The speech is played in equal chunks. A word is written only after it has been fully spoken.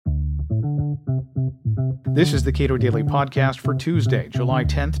This is the Cato Daily Podcast for Tuesday, July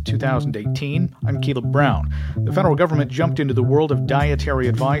 10th, 2018. I'm Caleb Brown. The federal government jumped into the world of dietary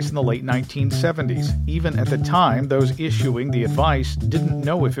advice in the late 1970s. Even at the time, those issuing the advice didn't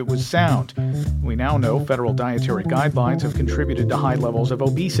know if it was sound. We now know federal dietary guidelines have contributed to high levels of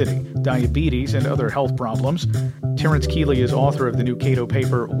obesity, diabetes, and other health problems. Terrence Keeley is author of the new Cato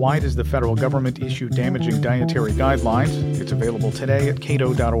paper, Why Does the Federal Government Issue Damaging Dietary Guidelines? It's available today at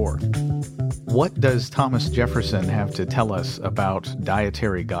cato.org. What does Thomas Jefferson have to tell us about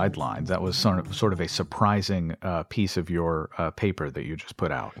dietary guidelines? That was sort of a surprising piece of your paper that you just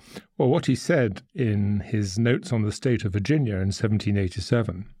put out. Well, what he said in his notes on the state of Virginia in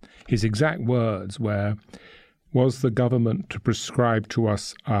 1787, his exact words were, "Was the government to prescribe to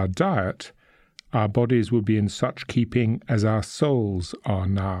us our diet, our bodies would be in such keeping as our souls are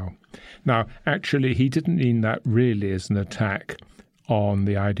now." Now, actually, he didn't mean that really as an attack on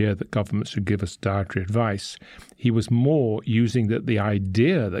the idea that government should give us dietary advice. He was more using that the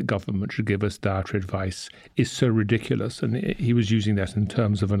idea that government should give us dietary advice is so ridiculous, and he was using that in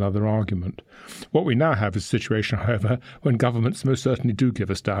terms of another argument. What we now have is a situation, however, when governments most certainly do give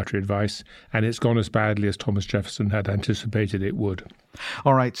us dietary advice, and it's gone as badly as Thomas Jefferson had anticipated it would.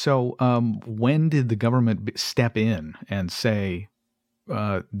 All right, so when did the government step in and say,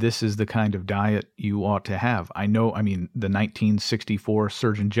 this is the kind of diet you ought to have? The 1964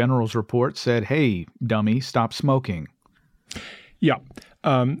 Surgeon General's report said, hey, dummy, stop smoking. Yeah.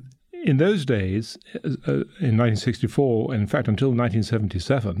 In those days, in 1964, in fact, until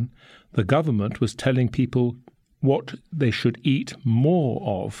 1977, the government was telling people what they should eat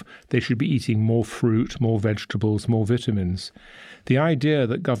more of. They should be eating more fruit, more vegetables, more vitamins. The idea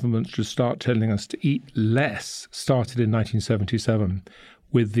that governments should start telling us to eat less started in 1977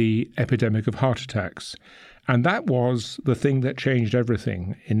 with the epidemic of heart attacks. And that was the thing that changed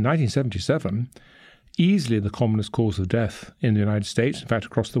everything. In 1977, easily the commonest cause of death in the United States, in fact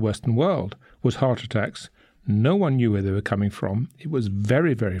across the Western world, was heart attacks. No one knew where they were coming from. It was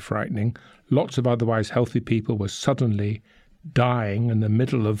very, very frightening. Lots of otherwise healthy people were suddenly dying in the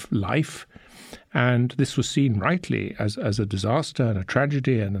middle of life. And this was seen rightly as a disaster and a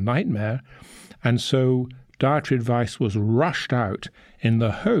tragedy and a nightmare. And so dietary advice was rushed out in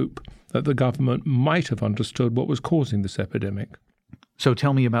the hope that the government might have understood what was causing this epidemic. So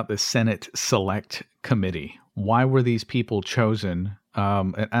tell me about the Senate Select Committee. Why were these people chosen?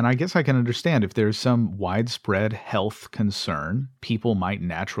 And I guess I can understand if there's some widespread health concern, people might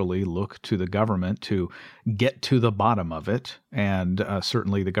naturally look to the government to get to the bottom of it. And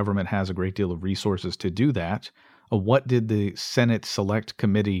certainly the government has a great deal of resources to do that. What did the Senate Select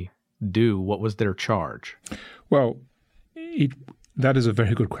Committee do? What was their charge? Well, that is a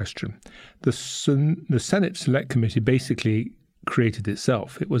very good question. The Senate Select Committee basically created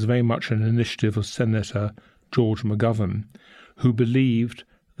itself. It was very much an initiative of Senator George McGovern, who believed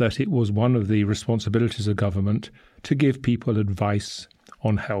that it was one of the responsibilities of government to give people advice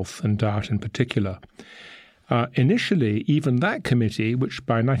on health and diet in particular. Initially, even that committee, which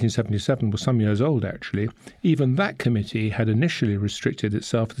by 1977 was some years old actually, even that committee had initially restricted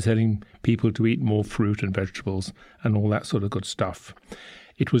itself to telling people to eat more fruit and vegetables and all that sort of good stuff.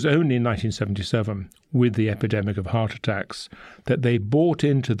 It was only in 1977, with the epidemic of heart attacks, that they bought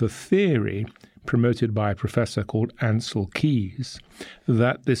into the theory promoted by a professor called Ancel Keys,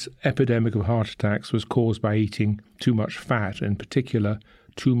 that this epidemic of heart attacks was caused by eating too much fat, in particular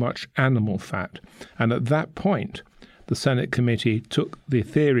too much animal fat. And at that point, the Senate committee took the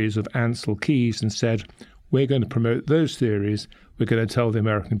theories of Ancel Keys and said, we're going to promote those theories. We're going to tell the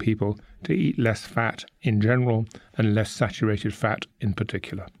American people to eat less fat in general and less saturated fat in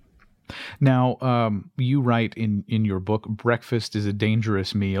particular. Now, you write in your book, breakfast is a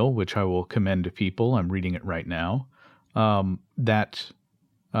dangerous meal, which I will commend to people. I'm reading it right now. One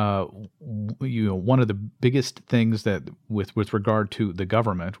of the biggest things that with regard to the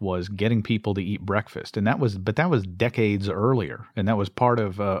government was getting people to eat breakfast. And that was decades earlier. And that was part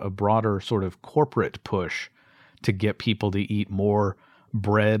of a broader sort of corporate push to get people to eat more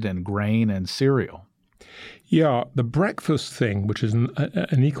bread and grain and cereal. Yeah, the breakfast thing, which is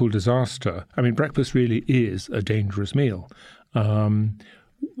an equal disaster. I mean, breakfast really is a dangerous meal.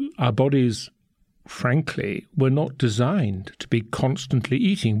 Our bodies, frankly, were not designed to be constantly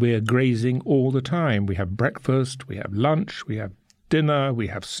eating. We are grazing all the time. We have breakfast, we have lunch, we have dinner, we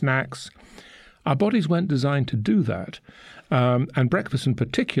have snacks. Our bodies weren't designed to do that. And breakfast in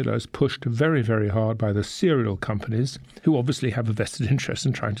particular is pushed very, very hard by the cereal companies, who obviously have a vested interest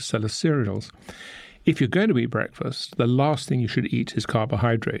in trying to sell us cereals. If you're going to eat breakfast, the last thing you should eat is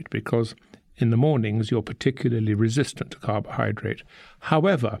carbohydrate, because in the mornings you're particularly resistant to carbohydrate.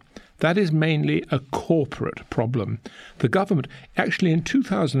 However, That is mainly a corporate problem. The government, actually in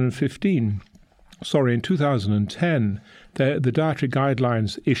 2010, the dietary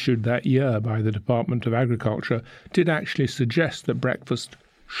guidelines issued that year by the Department of Agriculture did actually suggest that breakfast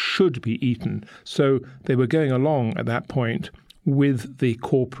should be eaten. So they were going along at that point with the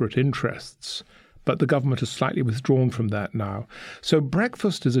corporate interests. But the government has slightly withdrawn from that now. So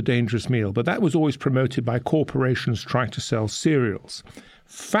breakfast is a dangerous meal, but that was always promoted by corporations trying to sell cereals.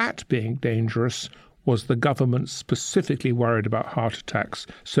 Fat being dangerous was the government specifically worried about heart attacks.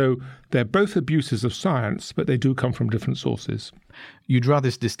 So they're both abuses of science, but they do come from different sources. You draw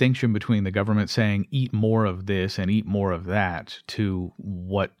this distinction between the government saying eat more of this and eat more of that to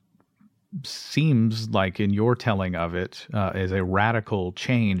what seems like in your telling of it is a radical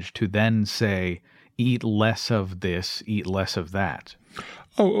change to then say eat less of this, eat less of that.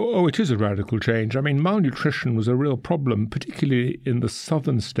 Oh, it is a radical change. I mean, malnutrition was a real problem, particularly in the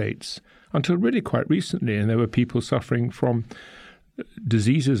southern states, until really quite recently. And there were people suffering from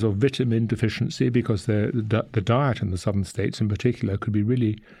diseases of vitamin deficiency because the diet in the southern states in particular could be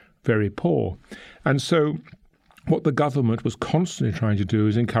really very poor. And so what the government was constantly trying to do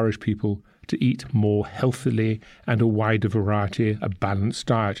is encourage people to eat more healthily and a wider variety, a balanced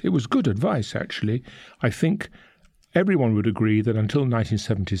diet. It was good advice, actually. I think everyone would agree that until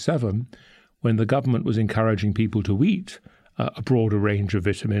 1977, when the government was encouraging people to eat a broader range of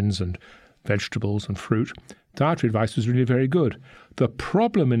vitamins and vegetables and fruit, dietary advice was really very good. The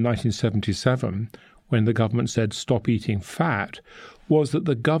problem in 1977, when the government said stop eating fat, was that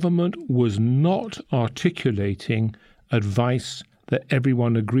the government was not articulating advice that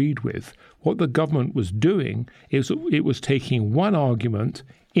everyone agreed with. What the government was doing is it was taking one argument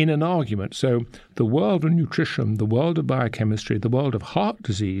in an argument. So the world of nutrition, the world of biochemistry, the world of heart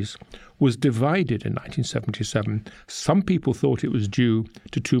disease was divided in 1977. Some people thought it was due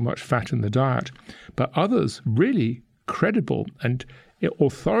to too much fat in the diet, but others, really credible and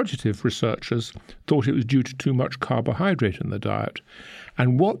authoritative researchers, thought it was due to too much carbohydrate in the diet.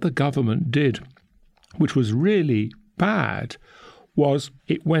 And what the government did, which was really bad, was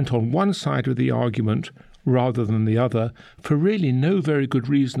it went on one side of the argument rather than the other for really no very good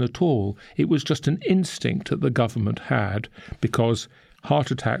reason at all. It was just an instinct that the government had, because heart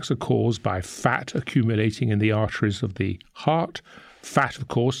attacks are caused by fat accumulating in the arteries of the heart. Fat, of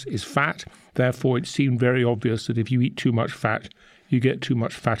course, is fat. Therefore, it seemed very obvious that if you eat too much fat, you get too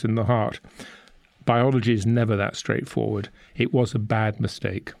much fat in the heart. Biology is never that straightforward. It was a bad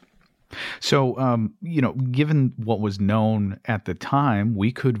mistake. So, given what was known at the time,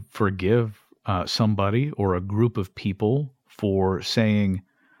 we could forgive somebody or a group of people for saying,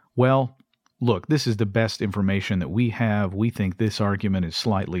 well, look, this is the best information that we have. We think this argument is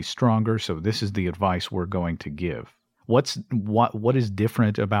slightly stronger, so this is the advice we're going to give. What is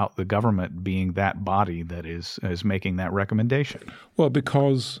different about the government being that body that is making that recommendation? Well,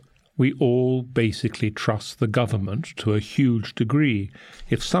 because we all basically trust the government to a huge degree.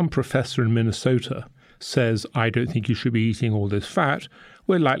 If some professor in Minnesota says, I don't think you should be eating all this fat,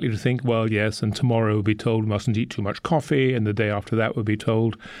 we're likely to think, well, yes, and tomorrow we'll be told we mustn't eat too much coffee, and the day after that we'll be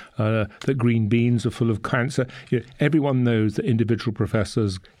told that green beans are full of cancer. Everyone knows that individual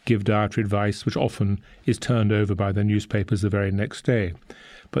professors give dietary advice, which often is turned over by the newspapers the very next day.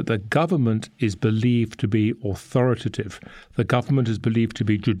 But the government is believed to be authoritative. The government is believed to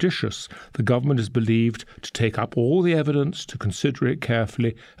be judicious. The government is believed to take up all the evidence, to consider it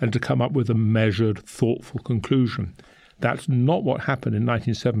carefully, and to come up with a measured, thoughtful conclusion. That's not what happened in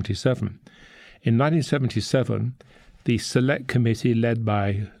 1977. In 1977, the Select Committee led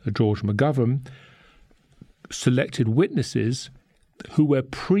by George McGovern selected witnesses who were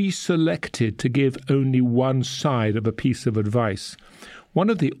pre-selected to give only one side of a piece of advice. One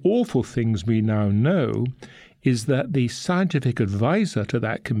of the awful things we now know is that the scientific advisor to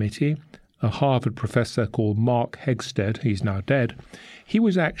that committee, a Harvard professor called Mark Hegsted, he's now dead, he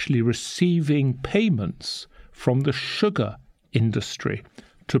was actually receiving payments from the sugar industry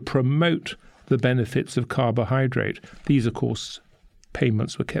to promote the benefits of carbohydrate. These, of course,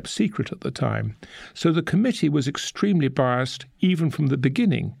 payments were kept secret at the time. So the committee was extremely biased even from the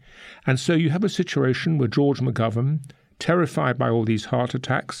beginning. And so you have a situation where George McGovern, terrified by all these heart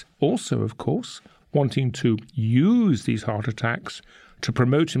attacks, also, of course, wanting to use these heart attacks to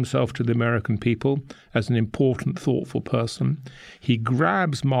promote himself to the American people as an important, thoughtful person. He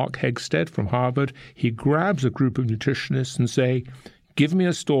grabs Mark Hegsted from Harvard. He grabs a group of nutritionists and say, give me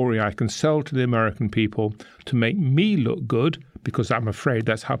a story I can sell to the American people to make me look good, because I'm afraid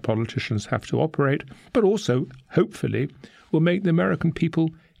that's how politicians have to operate, but also, hopefully, will make the American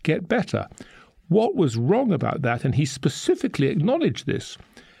people get better. What was wrong about that, and he specifically acknowledged this,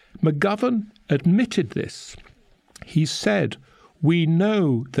 McGovern admitted this. He said, "We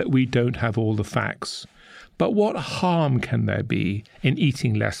know that we don't have all the facts, but what harm can there be in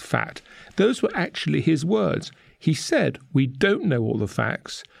eating less fat?" Those were actually his words. He said, "We don't know all the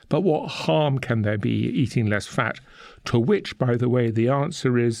facts, but what harm can there be eating less fat?" To which, by the way, the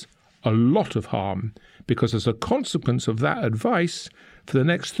answer is a lot of harm, because as a consequence of that advice, for the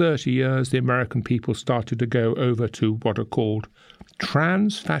next 30 years, the American people started to go over to what are called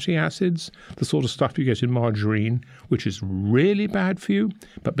trans fatty acids, the sort of stuff you get in margarine, which is really bad for you.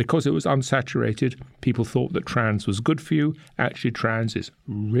 But because it was unsaturated, people thought that trans was good for you. Actually, trans is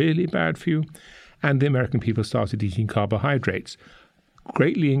really bad for you. And the American people started eating carbohydrates,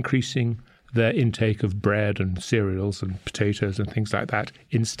 greatly increasing their intake of bread and cereals and potatoes and things like that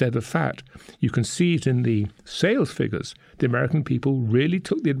instead of fat. You can see it in the sales figures. The American people really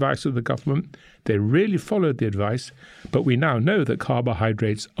took the advice of the government. They really followed the advice. But we now know that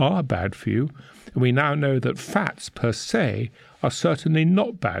carbohydrates are bad for you. And we now know that fats per se are certainly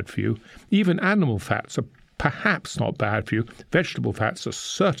not bad for you. Even animal fats are perhaps not bad for you. Vegetable fats are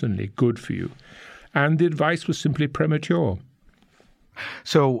certainly good for you. And the advice was simply premature.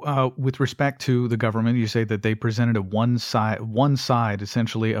 So with respect to the government, you say that they presented one side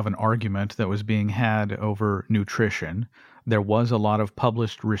essentially of an argument that was being had over nutrition. There was a lot of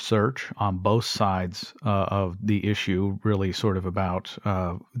published research on both sides of the issue, really sort of about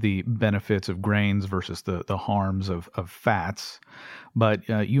the benefits of grains versus the harms of fats. But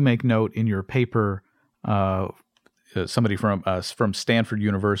you make note in your paper, somebody from Stanford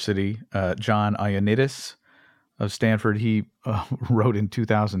University, John Ioannidis of Stanford, he wrote in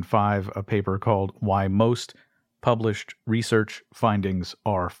 2005 a paper called "Why Most Published Research Findings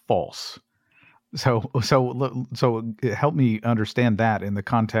Are False." So help me understand that in the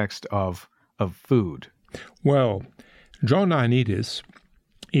context of food. Well, John Ioannidis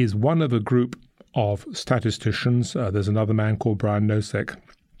is one of a group of statisticians. There's another man called Brian Nosek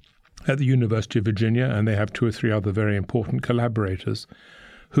at the University of Virginia, and they have 2 or 3 other very important collaborators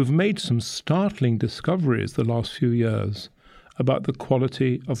who've made some startling discoveries the last few years about the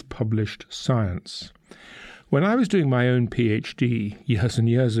quality of published science. When I was doing my own PhD years and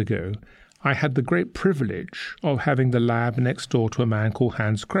years ago, I had the great privilege of having the lab next door to a man called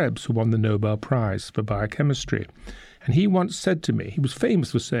Hans Krebs, who won the Nobel Prize for biochemistry. And he once said to me, he was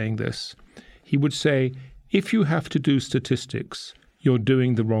famous for saying this, he would say, "If you have to do statistics, you're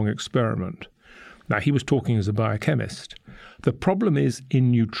doing the wrong experiment." Now, he was talking as a biochemist. The problem is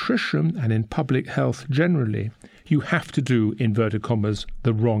in nutrition and in public health generally, you have to do, inverted commas,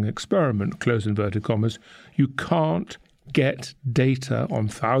 the wrong experiment, close inverted commas. You can't get data on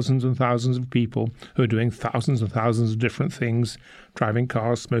thousands and thousands of people who are doing thousands and thousands of different things, driving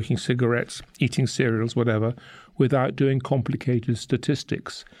cars, smoking cigarettes, eating cereals, whatever, without doing complicated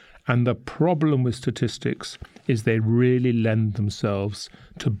statistics. And the problem with statistics is they really lend themselves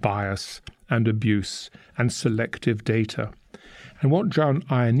to bias and abuse and selective data. And what John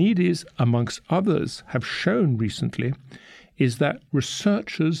Ioannidis, amongst others, have shown recently is that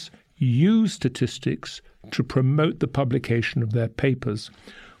researchers use statistics to promote the publication of their papers.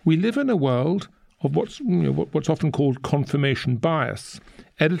 We live in a world of what's often called confirmation bias.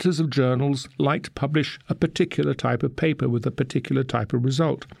 Editors of journals like to publish a particular type of paper with a particular type of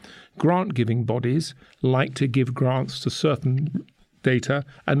result. Grant-giving bodies like to give grants to certain data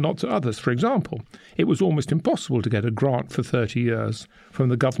and not to others. For example, it was almost impossible to get a grant for 30 years from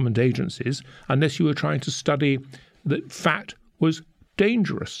the government agencies unless you were trying to study that fat was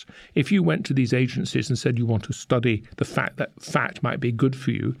dangerous. If you went to these agencies and said you want to study the fact that fat might be good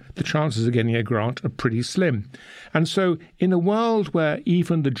for you, the chances of getting a grant are pretty slim. And so in a world where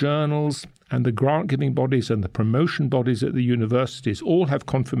even the journals and the grant-giving bodies and the promotion bodies at the universities all have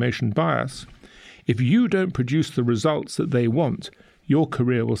confirmation bias, if you don't produce the results that they want, your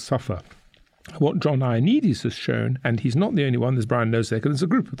career will suffer. What John Ioannidis has shown, and he's not the only one, there's Brian Nosek, and there's a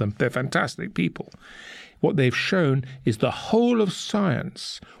group of them, they're fantastic people. What they've shown is the whole of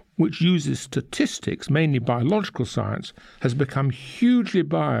science, which uses statistics, mainly biological science, has become hugely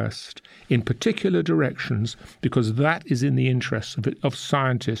biased in particular directions because that is in the interests of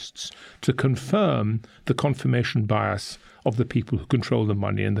scientists to confirm the confirmation bias of the people who control the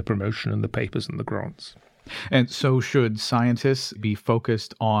money and the promotion and the papers and the grants. And so should scientists be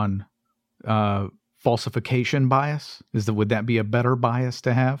focused on falsification bias? Would that be a better bias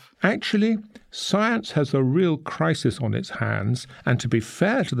to have? Actually, science has a real crisis on its hands, and to be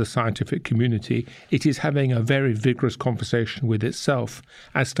fair to the scientific community, it is having a very vigorous conversation with itself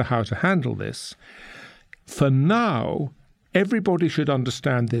as to how to handle this. For now, everybody should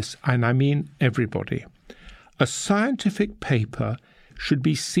understand this, and I mean everybody. A scientific paper should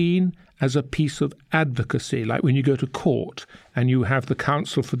be seen as a piece of advocacy, like when you go to court and you have the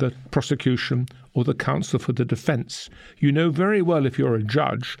counsel for the prosecution or the counsel for the defense. You know very well, if you're a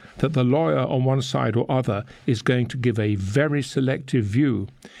judge, that the lawyer on one side or other is going to give a very selective view.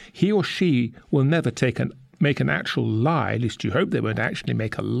 He or she will never make an actual lie, at least you hope they won't actually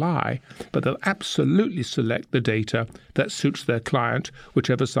make a lie, but they'll absolutely select the data that suits their client,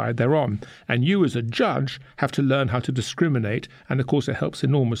 whichever side they're on. And you as a judge have to learn how to discriminate, and of course it helps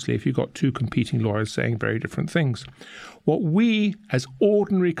enormously if you've got two competing lawyers saying very different things. What we, as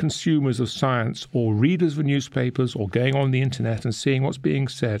ordinary consumers of science or readers of newspapers or going on the internet and seeing what's being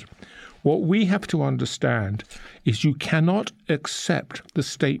said, what we have to understand is you cannot accept the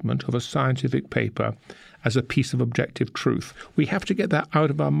statement of a scientific paper as a piece of objective truth. We have to get that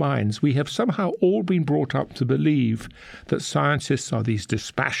out of our minds. We have somehow all been brought up to believe that scientists are these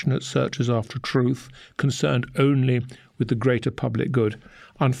dispassionate searchers after truth, concerned only with the greater public good.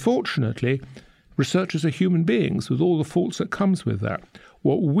 Unfortunately, researchers are human beings with all the faults that comes with that.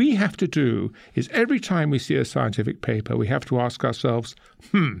 What we have to do is every time we see a scientific paper, we have to ask ourselves,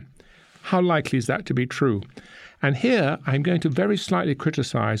 how likely is that to be true? And here I'm going to very slightly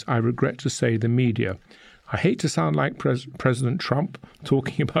criticize, I regret to say, the media. I hate to sound like President Trump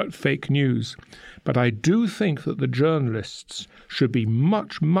talking about fake news, but I do think that the journalists should be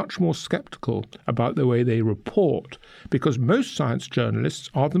much, much more skeptical about the way they report, because most science journalists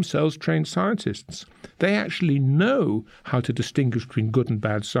are themselves trained scientists. They actually know how to distinguish between good and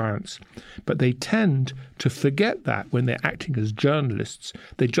bad science, but they tend to forget that when they're acting as journalists.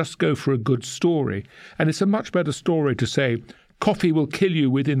 They just go for a good story. And it's a much better story to say, coffee will kill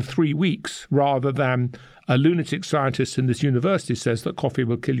you within 3 weeks, rather than a lunatic scientist in this university says that coffee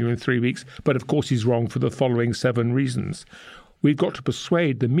will kill you in 3 weeks, but of course he's wrong for the following 7 reasons. We've got to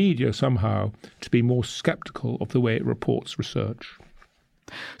persuade the media somehow to be more skeptical of the way it reports research.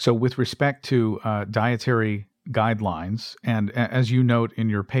 So with respect to dietary guidelines, and as you note in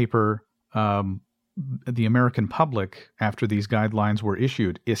your paper, the American public, after these guidelines were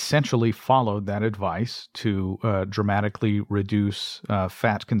issued, essentially followed that advice to dramatically reduce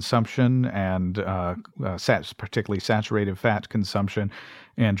fat consumption and particularly saturated fat consumption,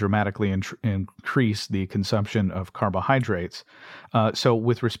 and dramatically increase the consumption of carbohydrates. So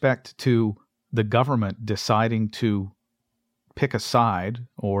with respect to the government deciding to pick a side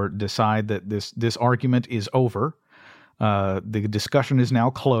or decide that this argument is over, the discussion is now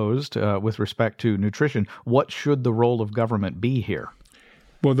closed with respect to nutrition. What should the role of government be here?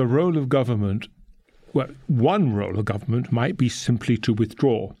 Well, the role of government, one role of government might be simply to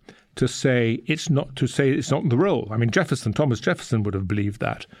withdraw, to say it's not the role. I mean, Thomas Jefferson would have believed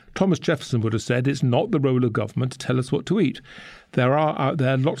that. Thomas Jefferson would have said it's not the role of government to tell us what to eat. There are out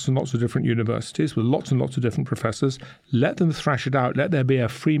there lots and lots of different universities with lots and lots of different professors. Let them thrash it out. Let there be a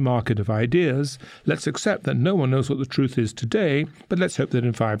free market of ideas. Let's accept that no one knows what the truth is today, but let's hope that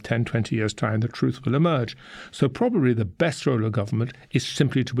in 5, 10, 20 years' time the truth will emerge. So probably the best role of government is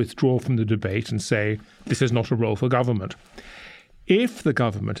simply to withdraw from the debate and say this is not a role for government. If the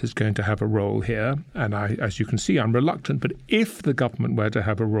government is going to have a role here, and as you can see, I'm reluctant, but if the government were to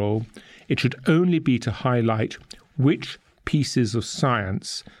have a role, it should only be to highlight which pieces of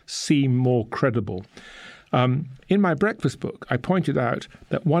science seem more credible. In my breakfast book, I pointed out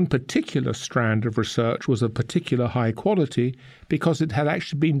that one particular strand of research was of particular high quality because it had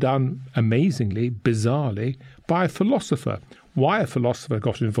actually been done amazingly, bizarrely, by a philosopher. Why a philosopher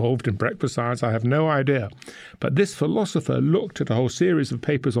got involved in breakfast science, I have no idea. But this philosopher looked at a whole series of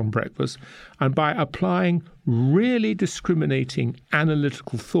papers on breakfast, and by applying really discriminating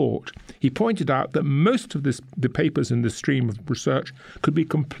analytical thought, he pointed out that most of the papers in this stream of research could be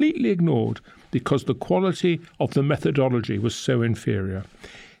completely ignored because the quality of the methodology was so inferior.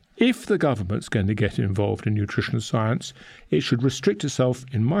 If the government's going to get involved in nutrition science, it should restrict itself,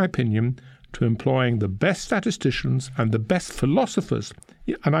 in my opinion, to employing the best statisticians and the best philosophers,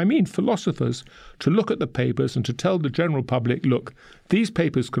 and I mean philosophers, to look at the papers and to tell the general public, look, these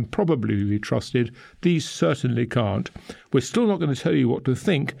papers can probably be trusted, these certainly can't. We're still not going to tell you what to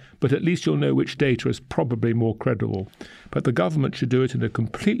think, but at least you'll know which data is probably more credible. But the government should do it in a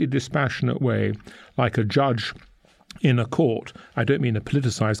completely dispassionate way, like a judge in a court. I don't mean a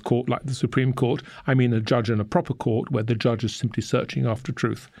politicized court like the Supreme Court. I mean a judge in a proper court where the judge is simply searching after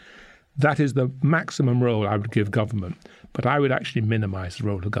truth. That is the maximum role I would give government. But I would actually minimize the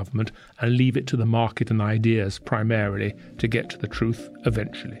role of government and leave it to the market and ideas primarily to get to the truth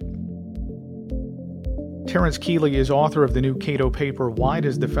eventually. Terence Keeley is author of the new Cato paper, Why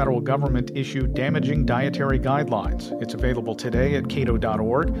Does the Federal Government Issue Damaging Dietary Guidelines? It's available today at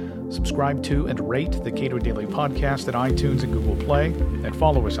cato.org. Subscribe to and rate the Cato Daily Podcast at iTunes and Google Play, and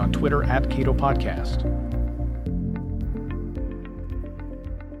follow us on Twitter at Cato Podcast.